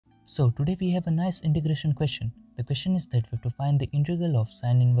So today we have a nice integration question. The question is that we have to find the integral of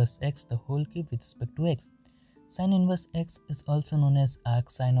sine inverse x the whole cube with respect to x. Sine inverse x is also known as arc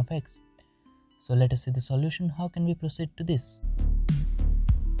sine of x. So let us see the solution. How can we proceed to this?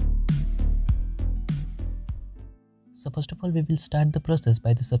 So first of all, we will start the process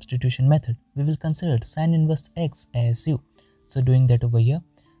by the substitution method. We will consider sine inverse x as u. So doing that over here.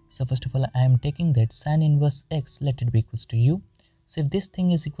 So first of all, I am taking that sine inverse x, let it be equals to u. So if this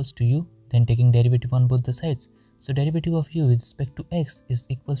thing is equals to u, then taking derivative on both the sides. So derivative of u with respect to x is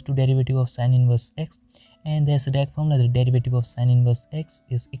equals to derivative of sine inverse x, and there's a direct formula that derivative of sine inverse x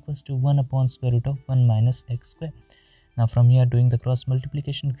is equals to 1 upon square root of 1 minus x square. Now from here, doing the cross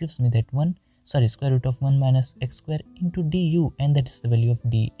multiplication gives me that square root of 1 minus x square into du, and that is the value of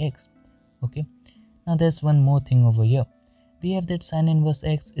dx. Okay, now there's one more thing over here. We have that sine inverse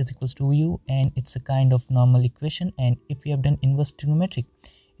x is equals to u, and it's a kind of normal equation, and if we have done inverse trigonometric,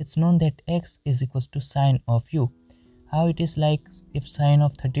 it's known that x is equals to sine of u. How it is like, if sine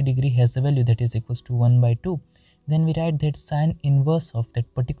of 30 degree has a value that is equals to 1 by 2, then we write that sine inverse of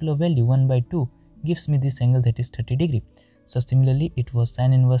that particular value 1 by 2 gives me this angle that is 30 degree. So similarly, it was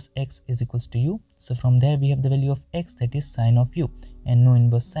sine inverse x is equals to u. So from there we have the value of x that is sine of u, and no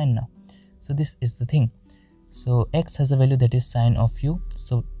inverse sine now. So this is the thing. So x has a value that is sine of u.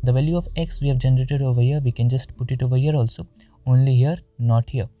 So the value of x we have generated over here, we can just put it over here also, only here, not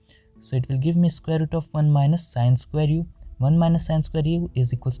here. So it will give me square root of 1 minus sine square u. 1 minus sine square u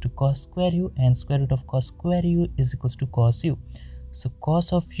is equals to cos square u, and square root of cos square u is equals to cos u. So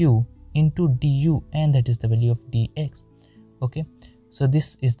cos of u into du, and that is the value of dx. Okay, so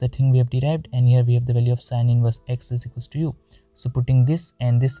this is the thing we have derived, and here we have the value of sine inverse x is equals to u. So putting this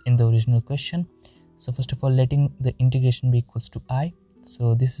and this in the original question. So first of all, letting the integration be equals to I.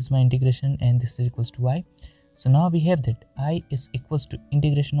 So this is my integration, and this is equals to I. So now we have that I is equals to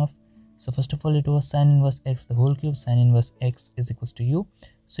integration of, so first of all it was sine inverse x the whole cube, sine inverse x is equals to u.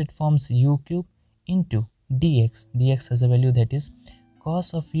 So it forms u cube into dx. Dx has a value that is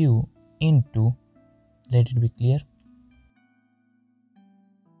cos of u into, let it be clear.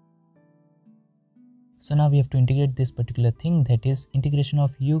 So now we have to integrate this particular thing, that is integration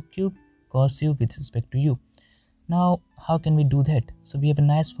of u cube cos u with respect to u. Now how can we do that? So we have a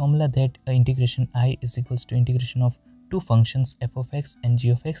nice formula that integration I is equals to integration of two functions f of x and g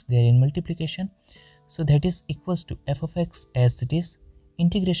of x. They are in multiplication, so that is equals to f of x as it is,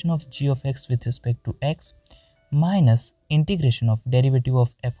 integration of g of x with respect to x, minus integration of derivative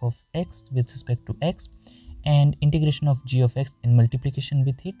of f of x with respect to x, and integration of g of x in multiplication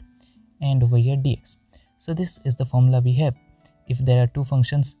with it, and over here dx. So this is the formula we have if there are two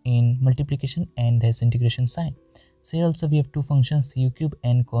functions in multiplication and there's integration sign. So here also we have two functions u cube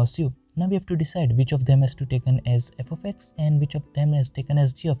and cos u. Now we have to decide which of them has to taken as f of x and which of them has taken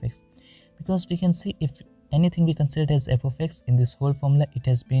as g of x, because we can see if anything we consider as f of x in this whole formula, it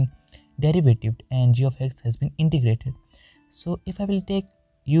has been derivatived and g of x has been integrated. So if I will take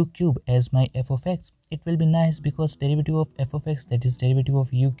u cube as my f of x, it will be nice because derivative of f of x, that is derivative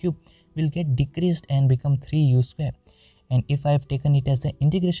of u cube, will get decreased and become 3u square. And if I have taken it as an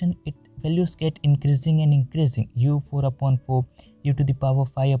integration, it values get increasing and increasing, u 4 upon 4, u to the power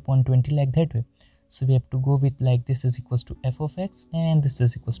 5 upon 20, like that way. So we have to go with like this is equals to f of x and this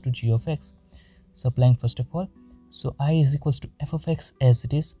is equals to g of x. So applying first of all, so I is equals to f of x as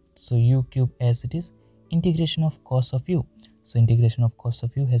it is, so u cube as it is, integration of cos of u. So integration of cos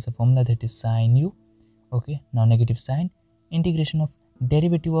of u has a formula that is sine u. Okay, now negative sign, integration of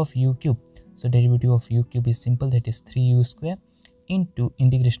derivative of u cube. So derivative of u cube is simple, that is 3u square, into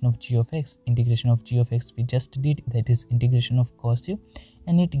integration of g of x. Integration of g of x we just did, that is integration of cos u,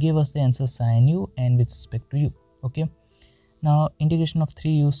 and it gave us the answer sine u and with respect to u. Okay, now integration of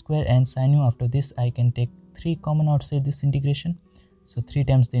 3u square and sine u. After this I can take 3 common outside this integration, so 3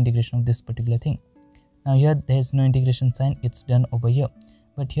 times the integration of this particular thing. Now here there is no integration sign, it's done over here,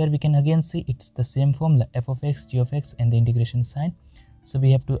 but here we can again see it's the same formula, f of x, g of x, and the integration sign. So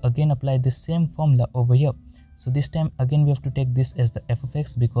we have to again apply this same formula over here. So this time again we have to take this as the f of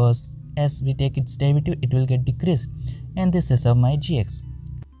x, because as we take its derivative it will get decreased, and this is of my gx.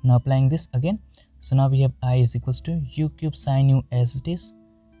 Now applying this again, so now we have I is equals to u cube sine u as it is.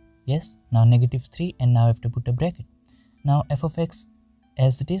 Yes, now negative 3, and now I have to put a bracket. Now f of x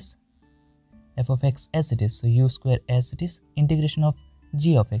as it is, f of x as it is, so u square as it is, integration of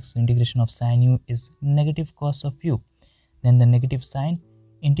g of x. So integration of sine u is negative cos of u, then the negative sign,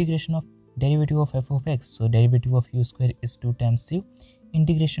 integration of derivative of f of x. So derivative of u square is 2 times u,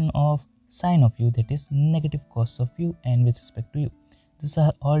 integration of sine of u, that is negative cos of u, and with respect to u. These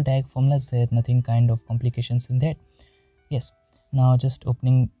are all direct formulas, there are nothing kind of complications in that. Yes, Now just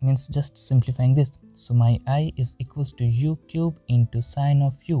opening means just simplifying this. So my I is equals to u cube into sine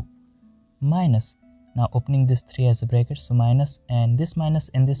of u minus, now opening this 3 as a bracket, so minus, and this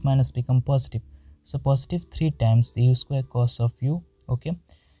minus become positive, so positive 3 times the u square cos of u. Okay,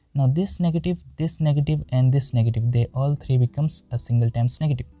 now this negative and this negative, they all three becomes a single times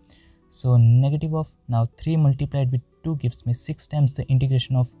negative. So negative of, now 3 multiplied with 2 gives me 6 times the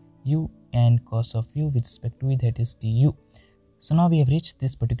integration of u and cos of u with respect to v, that is du. So now we have reached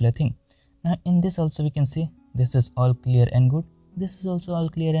this particular thing. Now in this also we can see this is all clear and good, this is also all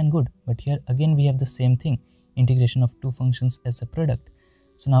clear and good, but here again we have the same thing, integration of two functions as a product.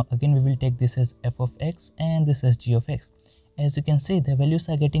 So now again we will take this as f of x and this as g of x. As you can see, the values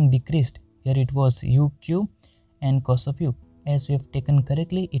are getting decreased. Here it was u cube and cos of u. As we have taken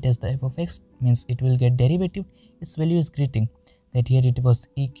correctly, it as the f of x, means it will get derivative, its value is greeting, that here it was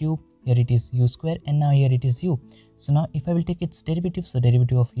e cube, here it is u square, and now here it is u. So now if I will take its derivative, so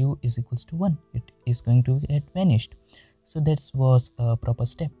derivative of u is equals to 1, it is going to get vanished. So that was a proper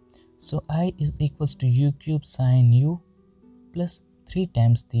step. So I is equals to u cube sine u plus 3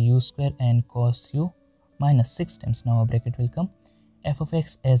 times the u square and cos u minus 6 times, now a bracket will come, f of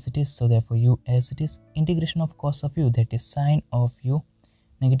x as it is, so therefore u as it is, integration of cos of u, that is sine of u,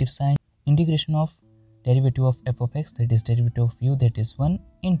 negative sign, integration of derivative of f of x, that is derivative of u, that is 1,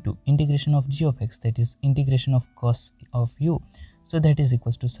 into integration of g of x, that is integration of cos of u, so that is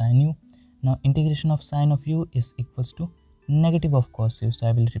equals to sine u. Now integration of sine of u is equals to negative of cos u, so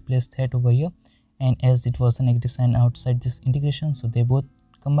I will replace that over here, and as it was a negative sign outside this integration, so they both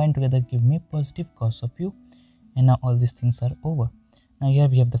combined together give me positive cos of u, and now all these things are over. Now here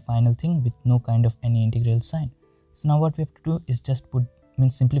we have the final thing with no kind of any integral sign. So now what we have to do is just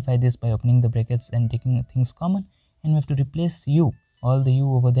simplify this by opening the brackets and taking things common, and we have to replace u, all the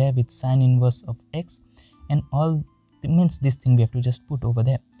u over there, with sine inverse of x, and all this thing we have to just put over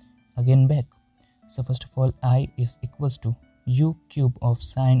there again back. So first of all, I is equals to u cube of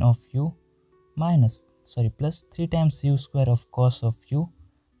sine of u plus 3 times u square of cos of u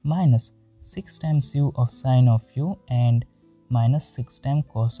minus 6 times u of sine of u and minus 6 times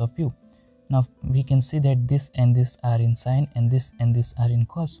cos of u. Now we can see that this and this are in sine and this are in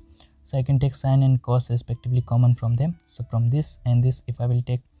cos. So I can take sine and cos respectively common from them. So from this and this, if I will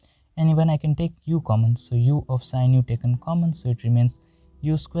take anyone, I can take u common. So u of sine u taken common, so it remains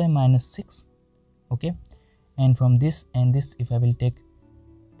u square minus 6. Okay, and from this and this, if I will take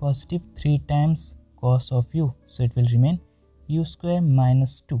positive 3 times cos of u, so it will remain u square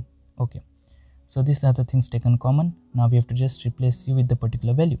minus 2. Okay, so these are the things taken common. Now we have to just replace u with the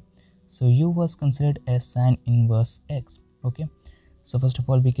particular value. So u was considered as sine inverse x. Okay, so first of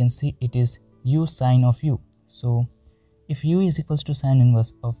all we can see it is u sine of u. So if u is equals to sine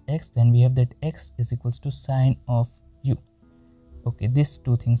inverse of x, then we have that x is equals to sine of u. Okay, these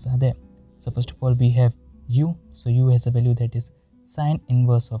two things are there. So first of all we have u, so u has a value that is sine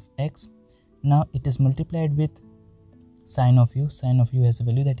inverse of x. Now it is multiplied with sine of u has a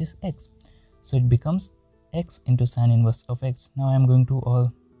value that is x, so it becomes x into sine inverse of x. Now I am going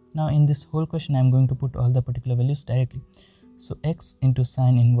to now in this whole question I am going to put all the particular values directly. So x into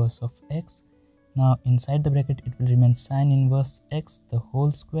sine inverse of x, now inside the bracket it will remain sine inverse x the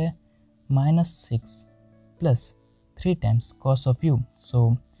whole square minus 6 plus 3 times cos of u.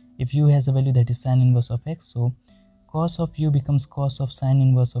 So if u has a value that is sine inverse of x, so cos of u becomes cos of sine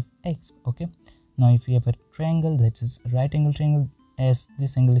inverse of x. Okay, now if we have a triangle that is right angle triangle, as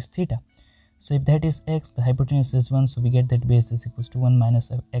this angle is theta, so if that is x, the hypotenuse is 1, so we get that base is equals to 1 minus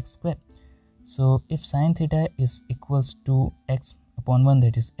x square. So if sine theta is equals to x upon 1,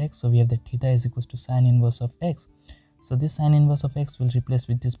 that is x, so we have that theta is equals to sine inverse of x. So this sine inverse of x will replace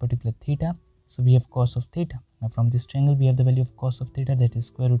with this particular theta, so we have cos of theta. Now from this triangle we have the value of cos of theta, that is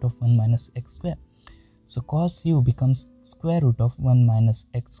square root of 1 minus x square. So cos u becomes square root of 1 minus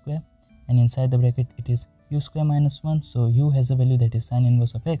x square, and inside the bracket it is u square minus 1, so u has a value that is sine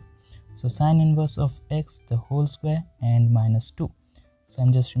inverse of x. So sine inverse of x the whole square and minus 2. So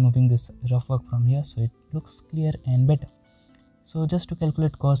I'm just removing this rough work from here so it looks clear and better. So just to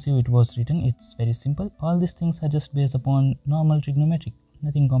calculate cos u, it was written, it's very simple. All these things are just based upon normal trigonometric,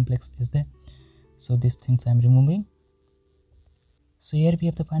 nothing complex is there. So these things I'm removing. So here we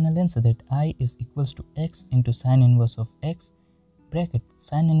have the final answer, that I is equals to x into sine inverse of x bracket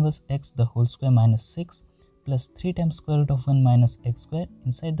sine inverse x the whole square minus 6 plus 3 times square root of 1 minus x square,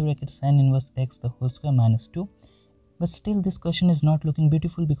 inside the bracket sine inverse x the whole square minus 2. But still this question is not looking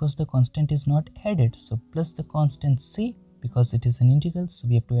beautiful because the constant is not added. So plus the constant c, because it is an integral, so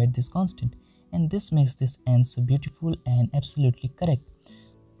we have to add this constant, and this makes this answer beautiful and absolutely correct.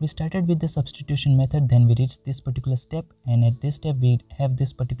 We started with the substitution method, then we reached this particular step, and at this step we have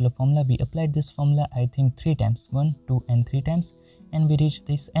this particular formula. We applied this formula I think 3 times, 1, 2 and 3 times, and we reached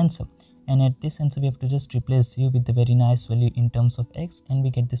this answer. And at this answer we have to just replace u with the very nice value in terms of x, and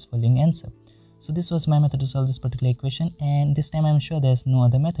we get this following answer. So this was my method to solve this particular equation, and this time I'm sure there's no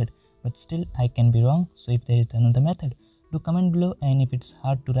other method, but still I can be wrong. So if there is another method, do comment below, and if it's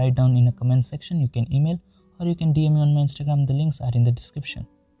hard to write down in a comment section, you can email or you can DM me on my Instagram. The links are in the description.